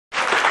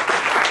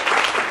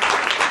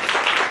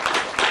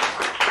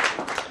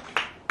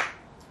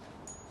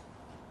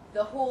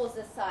Whores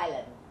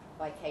Asylum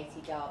by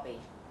Katy Darby,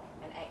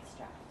 an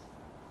extract.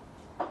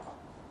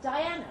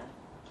 Diana,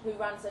 who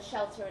runs a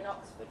shelter in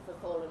Oxford for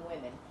fallen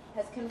women,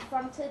 has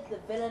confronted the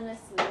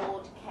villainous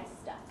Lord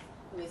Kester,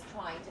 who is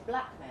trying to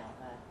blackmail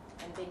her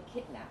and been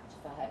kidnapped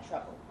for her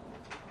trouble.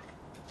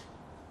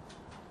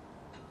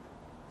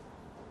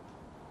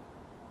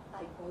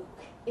 I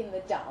woke in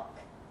the dark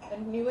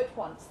and knew at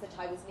once that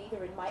I was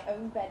neither in my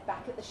own bed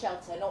back at the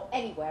shelter nor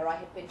anywhere I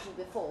had been to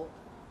before.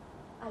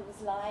 I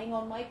was lying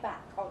on my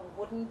back on a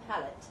wooden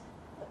pallet,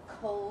 the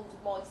cold,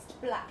 moist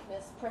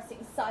blackness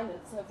pressing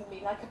silence over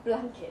me like a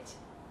blanket.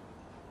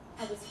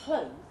 I was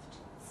clothed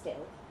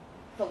still,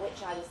 for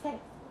which I was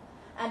thankful,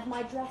 and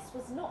my dress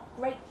was not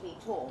greatly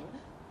torn,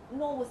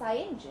 nor was I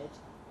injured,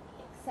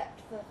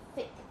 except for a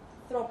thick,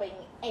 throbbing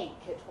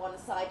ache at one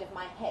side of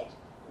my head,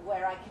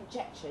 where I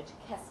conjectured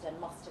Kester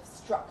must have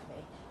struck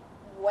me.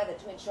 Whether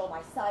to ensure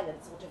my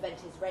silence or to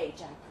vent his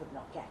rage, I could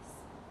not guess.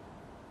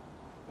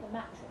 The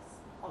mattress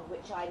on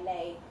which I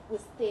lay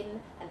was thin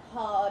and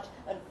hard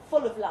and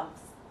full of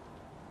lumps,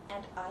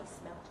 and I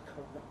smelt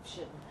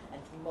corruption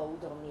and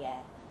mould on the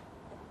air.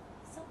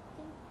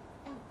 Something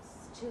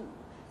else, too,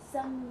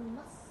 some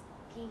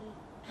musky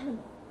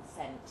animal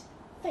scent,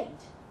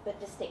 faint but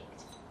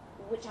distinct,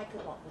 which I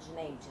could not put a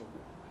name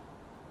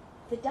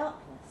to. The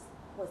darkness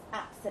was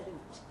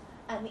absolute,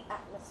 and the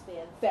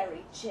atmosphere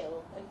very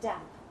chill and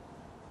damp.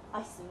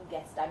 I soon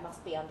guessed I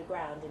must be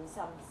underground in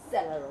some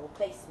cellar or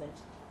basement,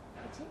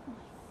 but in my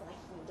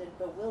frightened and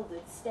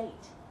bewildered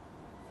state,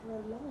 for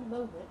a long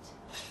moment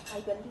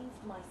I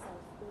believed myself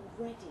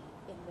already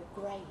in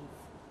the grave.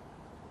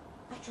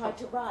 I tried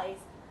to rise,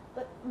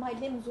 but my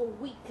limbs were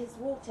weak as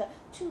water,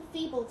 too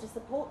feeble to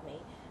support me,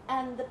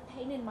 and the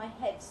pain in my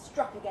head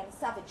struck again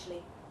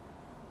savagely.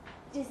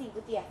 Dizzy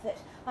with the effort,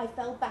 I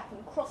fell back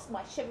and crossed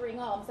my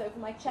shivering arms over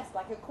my chest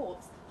like a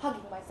corpse,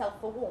 hugging myself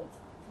for warmth,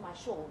 for my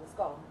shawl was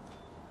gone.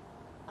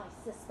 I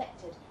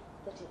suspected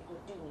that it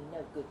would do me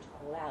no good to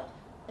call out,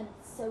 and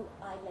so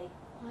I lay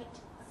quite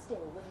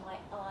still with my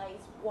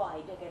eyes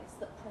wide against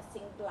the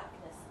pressing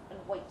blackness and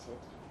waited,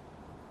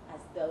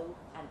 as though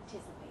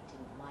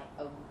anticipating my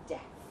own death.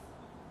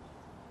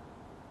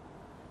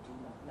 I do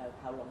not know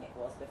how long it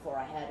was before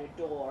I heard a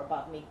door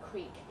above me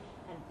creak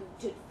and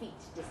booted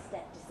feet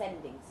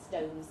descending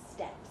stone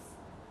steps.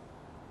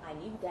 I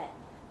knew then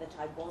that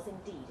I was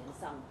indeed in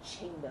some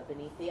chamber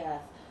beneath the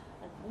earth,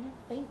 and when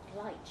a faint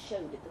light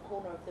showed at the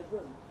corner of the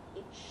room,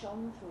 it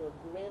shone through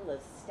a grille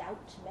of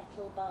stout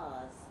metal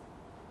bars,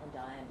 and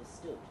I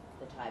understood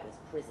that I was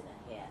prisoner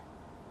here.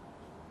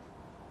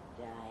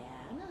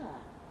 Diana,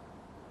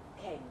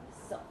 came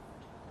the soft,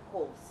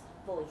 hoarse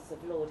voice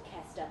of Lord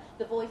Kester,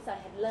 the voice I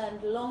had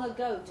learned long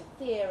ago to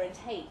fear and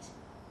hate.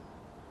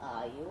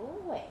 Are you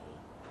awake?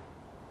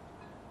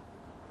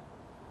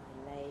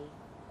 I lay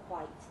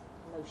quite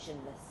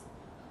motionless,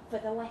 for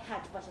though I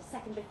had but a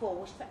second before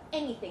wished for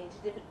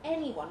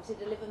anyone to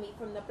deliver me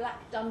from the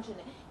black dungeon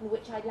in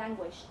which I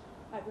languished,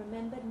 I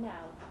remembered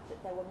now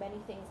that there were many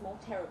things more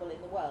terrible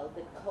in the world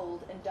than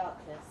cold and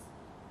darkness.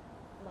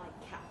 My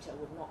captor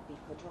would not be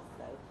put off,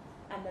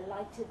 though, and the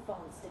light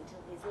advanced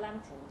until his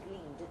lantern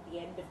gleamed at the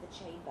end of the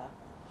chamber,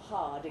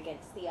 hard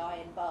against the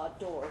iron-barred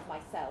door of my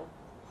cell.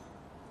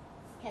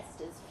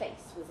 Kester's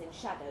face was in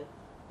shadow,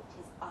 but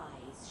his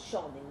eyes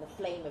shone in the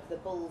flame of the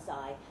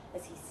bull's-eye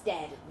as he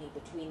stared at me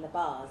between the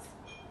bars.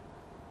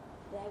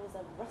 There was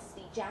a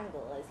rusty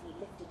jangle as he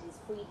lifted his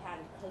free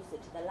hand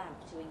closer to the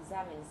lamp to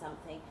examine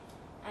something,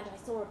 and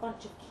I saw a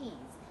bunch of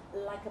keys,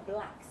 like a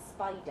black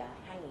spider,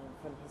 hanging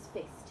from his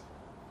fist.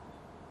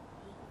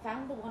 He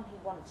found the one he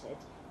wanted.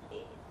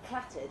 It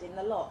clattered in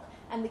the lock,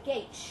 and the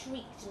gate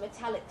shrieked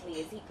metallically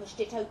as he pushed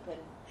it open.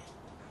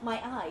 My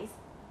eyes,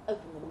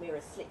 open the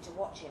mirror slit to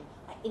watch him,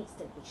 I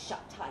instantly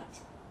shut tight,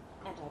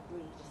 and I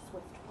breathed a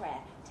swift prayer,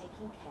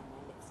 taking care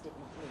my lips did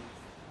not move.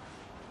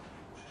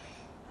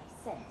 I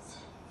sensed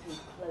through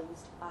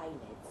closed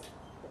eyelids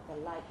that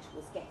the light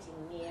was getting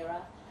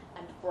nearer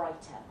and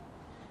brighter,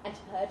 and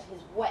heard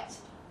his wet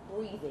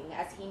breathing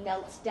as he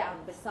knelt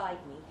down beside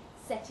me,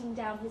 setting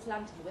down his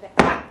lantern with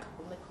a crack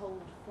on the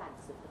cold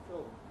flags of the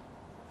floor.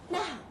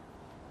 Now,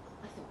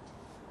 I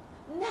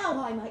thought,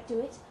 now I might do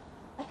it.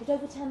 I could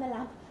overturn the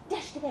lamp,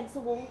 dash it against the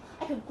wall.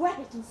 I could grab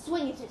it and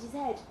swing it at his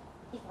head,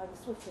 if I was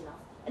swift enough,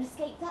 and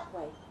escape that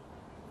way.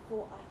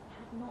 For I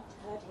had not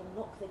heard him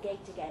lock the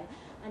gate again,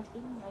 and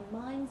in my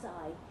mind's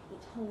eye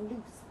it hung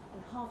loose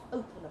and half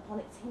open upon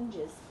its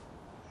hinges.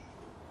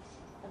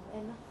 And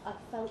then I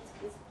felt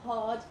his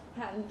hard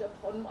hand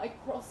upon my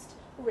crossed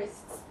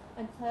wrists,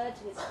 and heard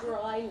his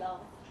dry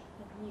laugh,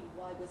 and knew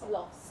I was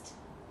lost.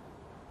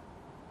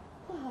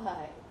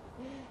 Why,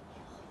 your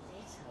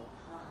little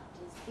heart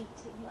is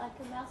beating like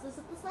a mouse, as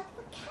it was like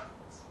a cat,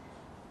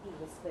 he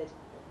whispered,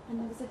 and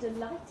there was a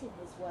delight in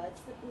his words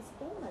that was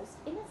almost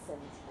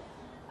innocent,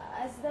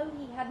 as though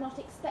he had not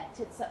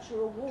expected such a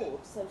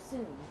reward so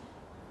soon.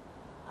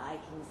 I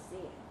can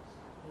see it,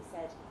 he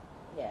said.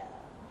 Here.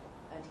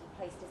 And he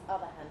placed his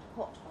other hand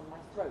hot on my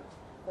throat,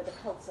 where the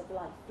pulse of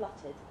life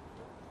fluttered.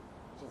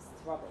 is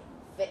throbbing,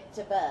 fit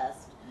to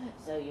burst,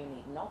 so you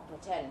need not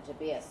pretend to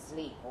be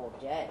asleep or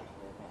dead.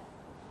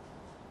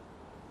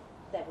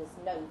 There was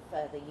no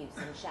further use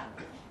in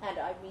shamming, and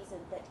I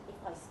reasoned that if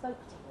I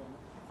spoke to him,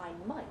 I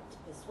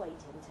might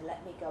persuade him to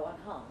let me go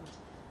unharmed.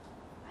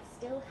 I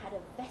still had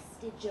a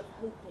vestige of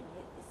hope in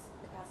his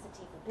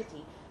capacity for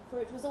pity, for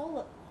it was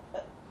all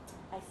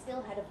I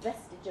still had a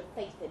vestige of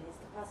faith in his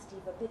capacity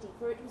for pity,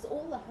 for it was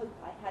all the hope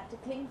I had to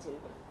cling to.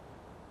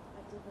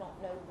 I did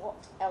not know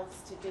what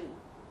else to do.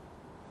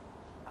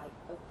 I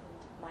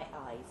opened my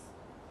eyes.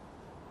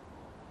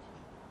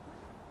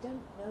 I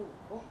don't know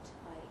what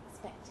I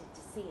expected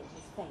to see in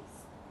his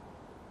face.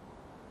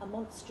 A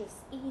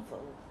monstrous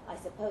evil, I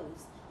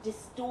suppose,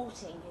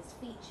 distorting his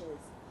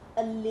features,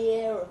 a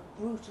leer of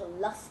brutal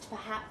lust,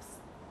 perhaps.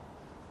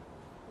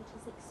 But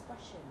his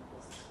expression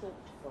was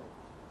thoughtful,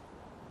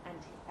 and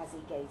as he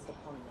gazed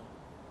upon me,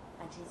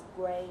 and his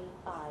grey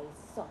eyes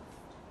soft,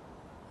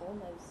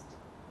 almost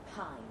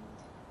kind,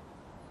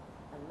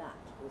 and that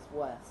was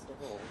worst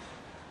of all.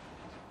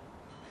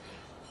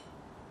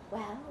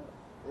 "Well,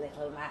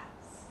 little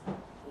mouse,"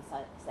 he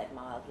said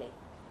mildly,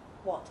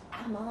 "what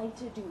am I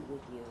to do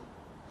with you?"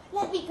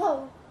 "Let me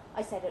go,"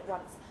 I said at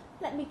once.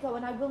 "Let me go,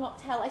 and I will not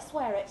tell, I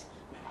swear it.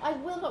 I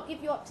will not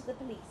give you up to the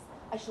police.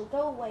 I shall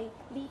go away,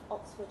 leave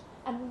Oxford,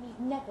 and we need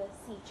never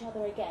see each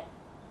other again."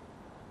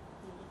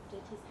 He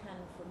lifted his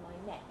hand from my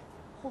neck,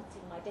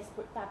 halting my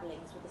desperate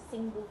babblings with a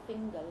single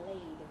finger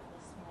laid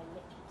across my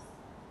lips.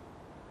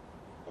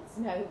 "It's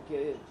no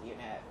good, you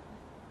know,"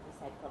 he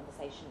said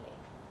conversationally.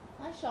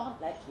 "I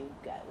shan't let you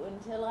go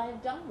until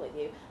I've done with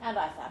you, and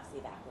I fancy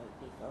that won't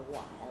be for a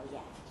while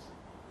yet."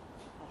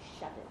 I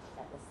shuddered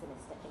at the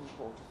sinister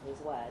import of his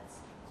words.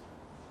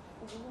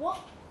 "What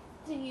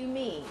do you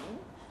mean?"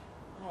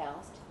 I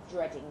asked,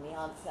 dreading the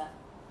answer.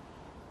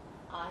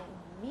 "I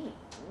mean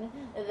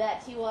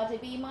that you are to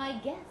be my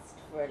guest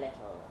for a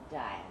little,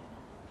 Diana.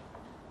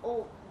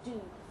 Or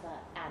do for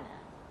Anna,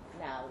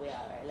 now we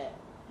are alone.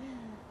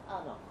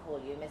 I'll not call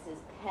you Mrs.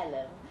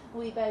 Pelham.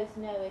 We both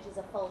know it is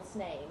a false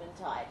name and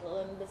title,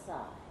 and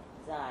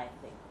besides, I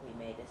think we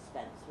may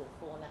dispense with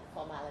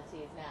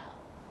formalities now."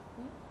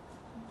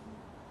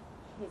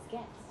 His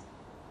guest,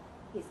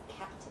 his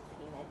captive,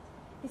 he meant,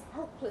 his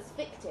helpless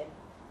victim.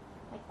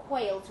 I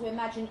quailed to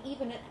imagine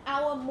even an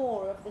hour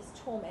more of this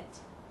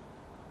torment.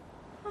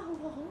 "How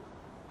long?"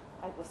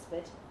 I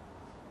whispered.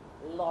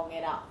 "Long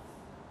enough,"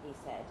 he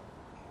said.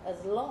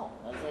 "As long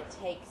as it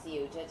takes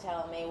you to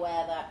tell me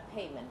where that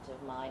payment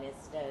of mine is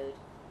stowed.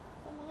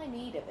 For my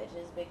need of it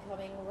is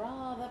becoming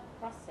rather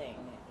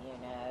pressing, you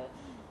know,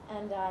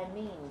 and I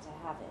mean to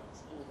have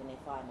it, even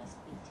if I must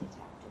beat it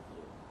out of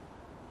you."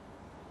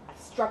 I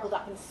struggled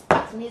up and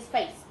spat in his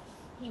face.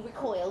 He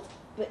recoiled,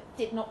 but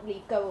did not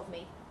leave go of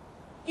me.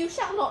 "You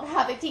shall not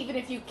have it, even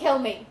if you kill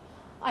me.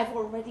 I've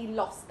already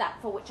lost that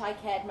for which I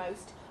cared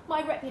most.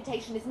 My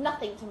reputation is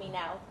nothing to me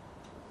now,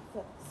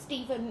 for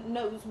Stephen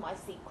knows my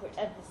secret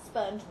and has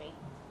spurned me.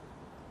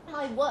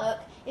 My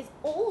work is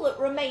all that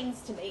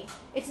remains to me.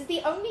 It is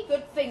the only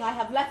good thing I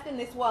have left in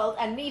this world,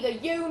 and neither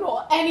you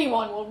nor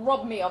anyone will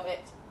rob me of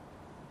it."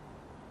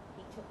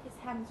 He took his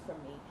hands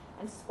from me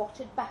and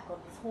squatted back on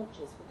his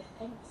haunches with a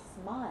faint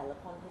smile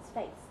upon his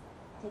face,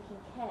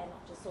 taking care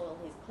not to soil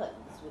his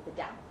clothes with the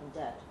damp and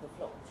dirt of the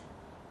floor.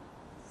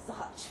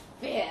 "Such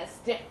fierce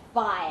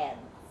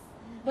defiance!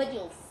 But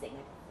you'll sing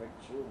a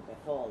different tune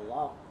before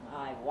long,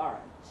 I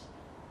warrant."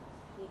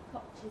 He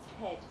cocked his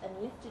head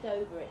and lifted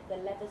over it the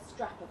leather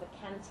strap of a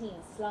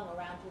canteen slung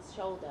around his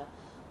shoulder,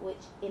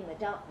 which, in the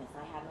darkness,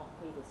 I had not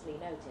previously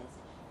noticed,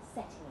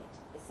 setting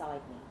it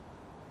beside me.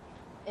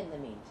 "In the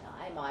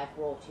meantime, I've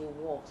brought you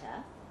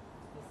water,"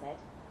 he said,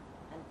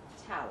 "and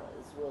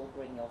Towers will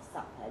bring your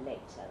supper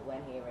later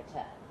when he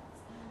returns.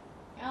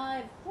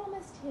 I've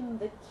promised him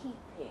the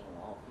keeping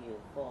of you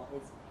for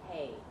his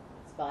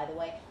pains, by the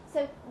way,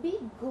 so be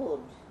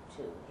good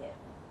to him,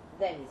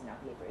 though he's an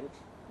ugly brute,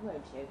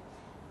 won't you?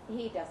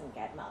 He doesn't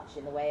get much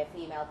in the way of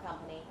female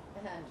company,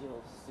 and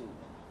you'll soon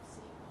enough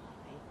see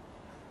why."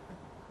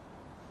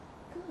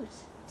 "Good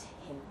to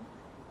him,"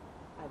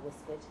 I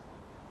whispered.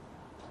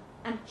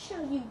 "And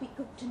shall you be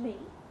good to me?"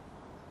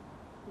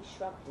 He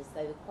shrugged as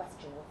though the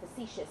question were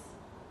facetious.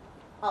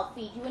 "I'll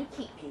feed you and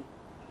keep you,"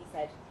 he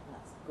said.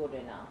 "That's good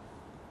enough."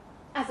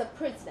 "As a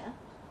prisoner?"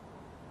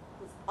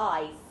 His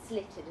eyes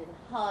slitted and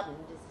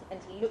hardened,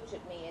 and he looked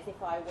at me as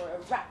if I were a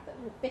rat that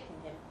had bitten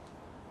him.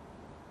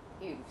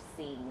 "You've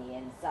seen the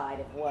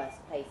inside of worse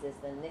places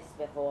than this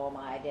before,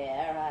 my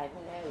dear, I've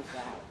no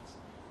doubt.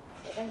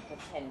 So don't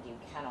pretend you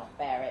cannot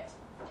bear it,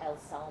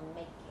 else I'll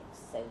make it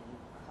so you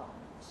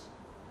can't."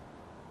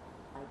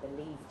 I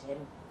believed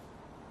him.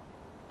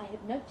 I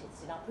had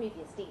noticed in our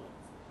previous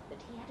dealings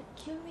that he had a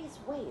curious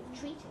way of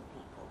treating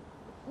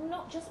people,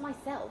 not just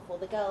myself or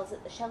the girls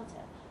at the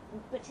shelter,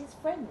 but his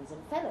friends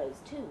and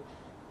fellows too,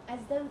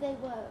 as though they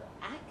were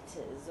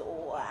actors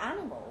or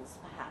animals,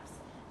 perhaps,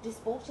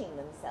 disporting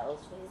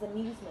themselves for his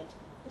amusement,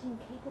 but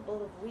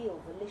incapable of real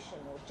volition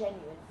or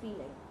genuine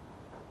feeling.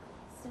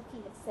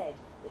 Suki had said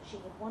that she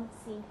had once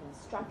seen him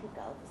strike a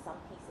girl for some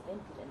piece of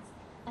impudence,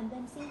 and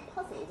then seemed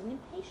puzzled and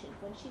impatient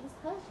when she was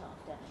hurt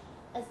after,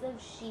 as though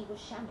she were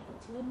shamming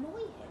to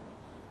annoy him.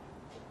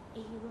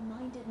 He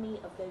reminded me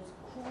of those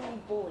cruel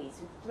boys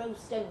who throw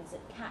stones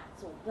at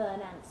cats or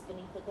burn ants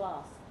beneath a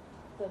glass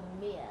for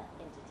mere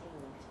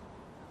entertainment.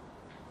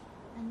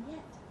 And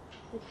yet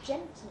the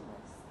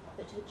gentleness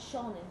that had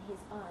shone in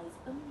his eyes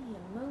only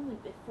a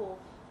moment before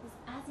was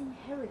as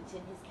inherent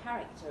in his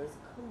character as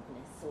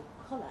coldness or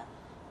choler.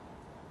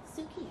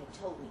 Suki had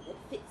told me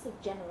that fits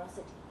of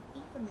generosity,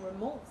 even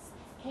remorse,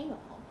 came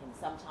upon him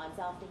sometimes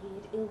after he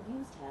had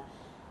ill-used her,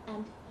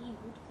 and he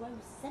would grow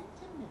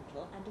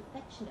sentimental and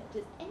affectionate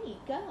as any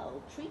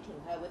girl,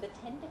 treating her with a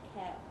tender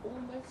care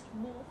almost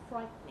more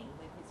frightening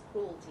than his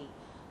cruelty,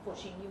 for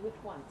she knew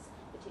at once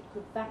that it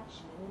could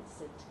vanish in an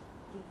instant,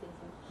 leaving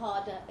him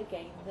harder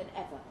again than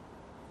ever.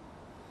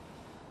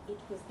 It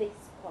was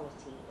this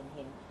quality in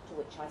him to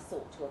which I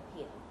sought to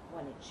appeal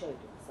when it showed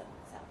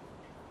itself,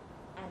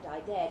 and I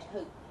dared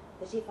hope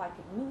that if I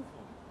could move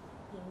him,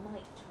 he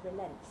might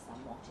relent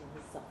somewhat in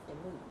his softer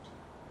mood,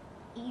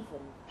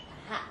 even,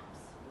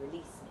 perhaps,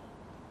 release me.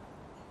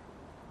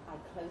 I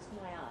closed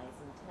my eyes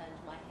and turned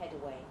my head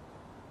away.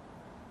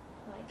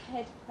 "My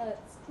head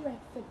hurts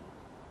dreadfully,"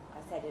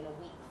 I said in a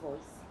weak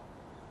voice.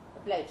 "A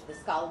blow to the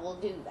skull will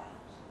do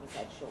that," he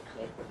said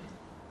shortly.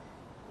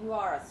 "You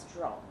are a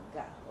strong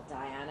girl,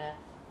 Diana,"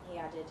 he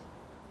added,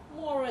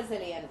 "more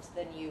resilient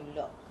than you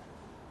look.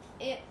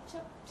 It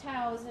took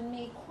Towers and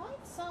me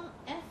quite some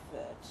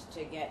effort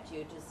to get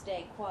you to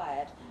stay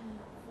quiet,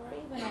 for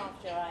even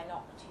after I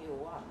knocked you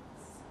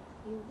once,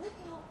 you would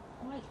not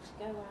quite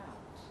go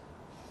out.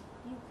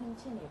 You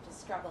continued to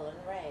struggle and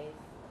rave.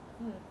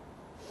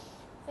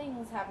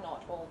 Things have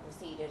not all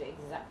proceeded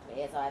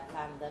exactly as I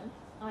planned them,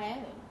 I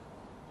own,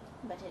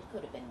 but it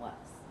could have been worse.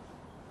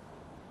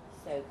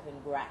 So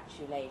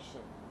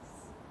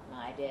congratulations,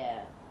 my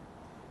dear,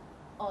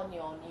 on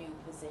your new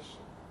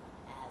position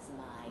as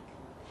my